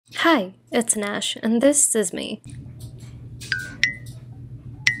Hi, it's Nash, and this is me.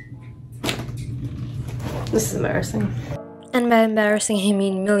 This is embarrassing. And by embarrassing, I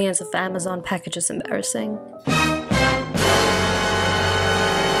mean millions of Amazon packages embarrassing.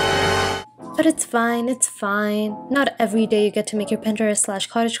 But it's fine, it's fine. Not every day you get to make your Pinterest slash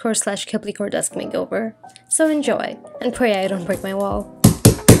cottagecore slash ghiblicore desk makeover. So enjoy, and pray I don't break my wall.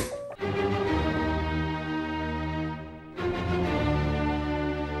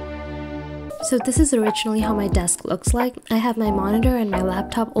 So this is originally how my desk looks like. I have my monitor and my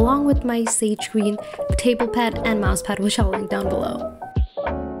laptop along with my sage green table pad and mouse pad, which I'll link down below.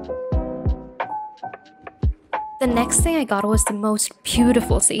 The next thing I got was the most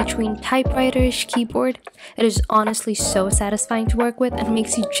beautiful sage green typewriter-ish keyboard. It is honestly so satisfying to work with and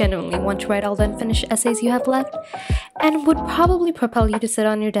makes you genuinely want to write all the unfinished essays you have left, and would probably propel you to sit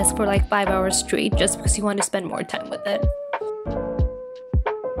on your desk for like 5 hours straight just because you want to spend more time with it.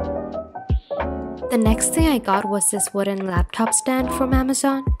 The next thing I got was this wooden laptop stand from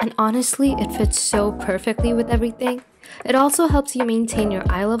Amazon, and honestly, it fits so perfectly with everything. It also helps you maintain your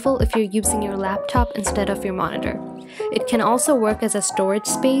eye level if you're using your laptop instead of your monitor. It can also work as a storage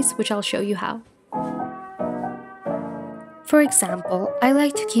space, which I'll show you how. For example, I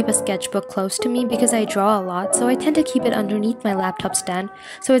like to keep a sketchbook close to me because I draw a lot, so I tend to keep it underneath my laptop stand,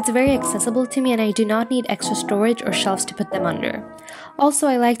 so it's very accessible to me and I do not need extra storage or shelves to put them under. Also,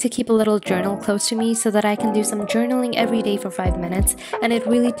 I like to keep a little journal close to me so that I can do some journaling every day for 5 minutes, and it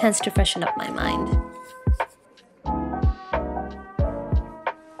really tends to freshen up my mind.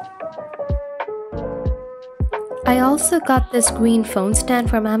 I also got this green phone stand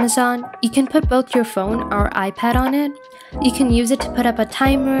from Amazon. You can put both your phone or iPad on it. You can use it to put up a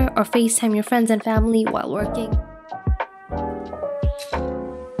timer or FaceTime your friends and family while working.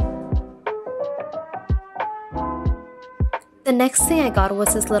 The next thing I got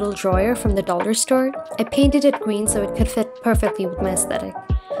was this little drawer from the dollar store. I painted it green so it could fit perfectly with my aesthetic.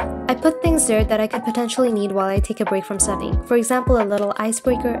 I put things there that I could potentially need while I take a break from studying. For example, a little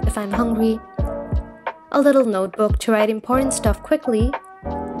icebreaker if I'm hungry, a little notebook to write important stuff quickly,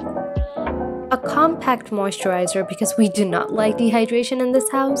 a compact moisturizer because we do not like dehydration in this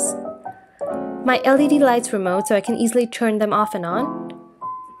house, my LED lights remote so I can easily turn them off and on,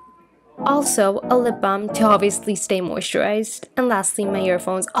 also a lip balm to obviously stay moisturized, and lastly my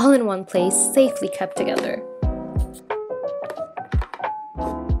earphones all in one place, safely kept together.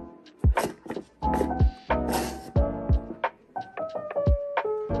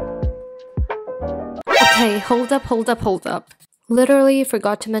 Okay, hold up. Literally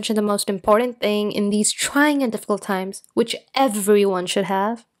forgot to mention the most important thing in these trying and difficult times, which everyone should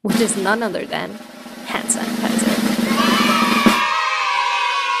have, which is none other than hand sanitizer.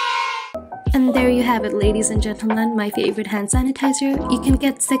 And there you have it, ladies and gentlemen, my favorite hand sanitizer. You can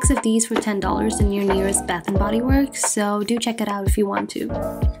get 6 of these for $10 in your nearest Bath & Body Works, so do check it out if you want to.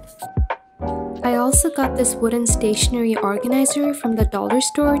 I also got this wooden stationery organizer from the dollar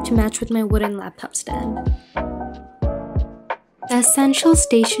store to match with my wooden laptop stand. The essential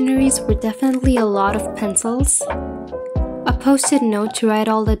stationeries were definitely a lot of pencils, a post-it note to write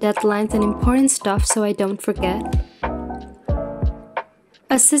all the deadlines and important stuff so I don't forget,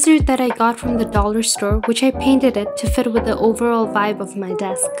 a scissor that I got from the dollar store which I painted it to fit with the overall vibe of my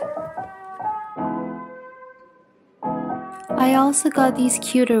desk. I also got these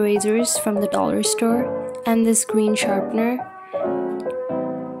cute erasers from the dollar store and this green sharpener,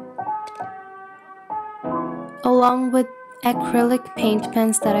 along with acrylic paint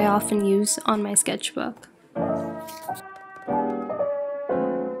pens that I often use on my sketchbook.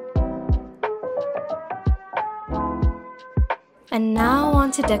 And now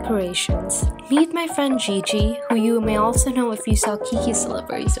on to decorations. Meet my friend Gigi, who you may also know if you saw Kiki's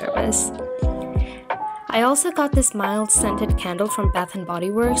delivery service. I also got this mild scented candle from Bath &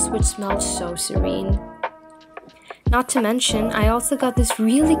 Body Works, which smelled so serene. Not to mention, I also got this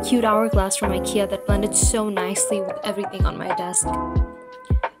really cute hourglass from IKEA that blended so nicely with everything on my desk.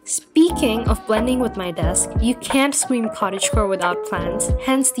 Speaking of blending with my desk, you can't scream cottagecore without plants,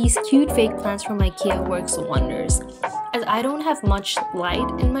 hence these cute fake plants from IKEA works wonders. As I don't have much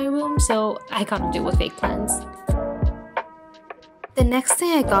light in my room, so I gotta deal with fake plants. The next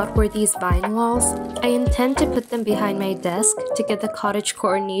thing I got were these vine walls. I intend to put them behind my desk to get the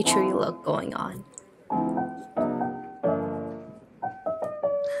cottagecore naturey look going on.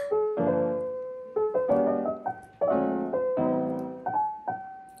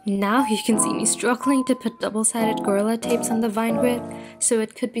 Now you can see me struggling to put double-sided Gorilla tapes on the vine grid so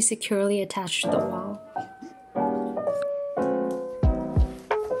it could be securely attached to the wall.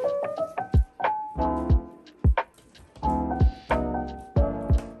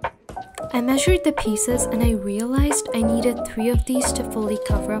 I measured the pieces and I realized I needed 3 of these to fully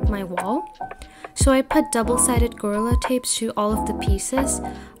cover up my wall. So I put double-sided Gorilla tapes to all of the pieces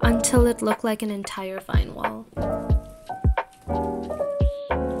until it looked like an entire vine wall.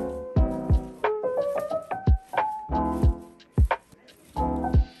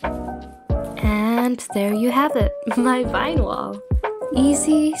 And there you have it, my vine wall.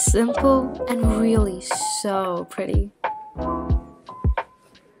 Easy, simple, and really so pretty.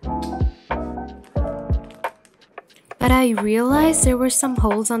 But I realized there were some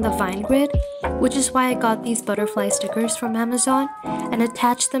holes on the vine grid, which is why I got these butterfly stickers from Amazon and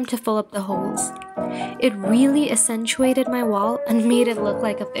attached them to fill up the holes. It really accentuated my wall and made it look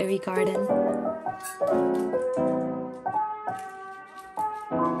like a fairy garden.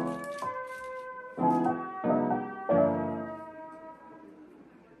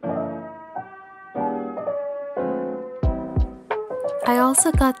 I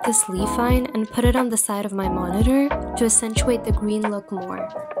also got this leaf vine and put it on the side of my monitor to accentuate the green look more.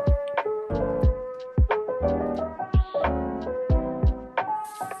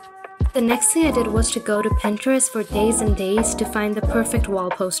 The next thing I did was to go to Pinterest for days and days to find the perfect wall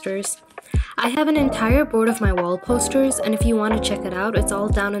posters. I have an entire board of my wall posters, and if you want to check it out, it's all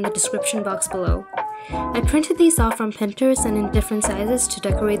down in the description box below. I printed these off from Pinterest and in different sizes to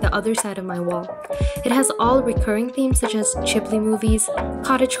decorate the other side of my wall. It has all recurring themes such as Ghibli movies,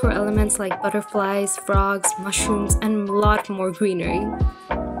 cottagecore elements like butterflies, frogs, mushrooms, and a lot more greenery.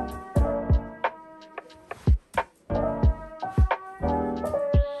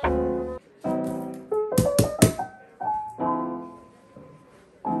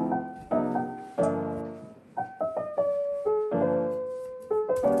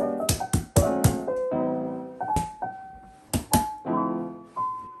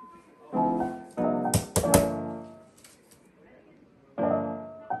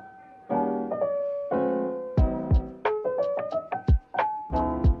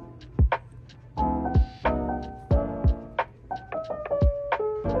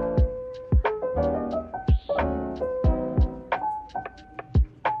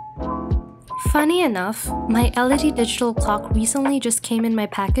 Funny enough, my LED digital clock recently just came in my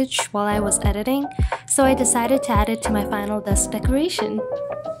package while I was editing, so I decided to add it to my final desk decoration.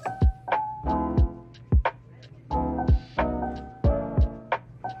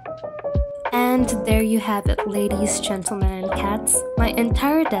 And there you have it, ladies, gentlemen, and cats, my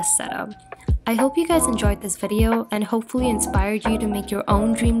entire desk setup. I hope you guys enjoyed this video and hopefully inspired you to make your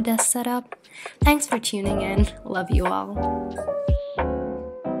own dream desk setup. Thanks for tuning in. Love you all.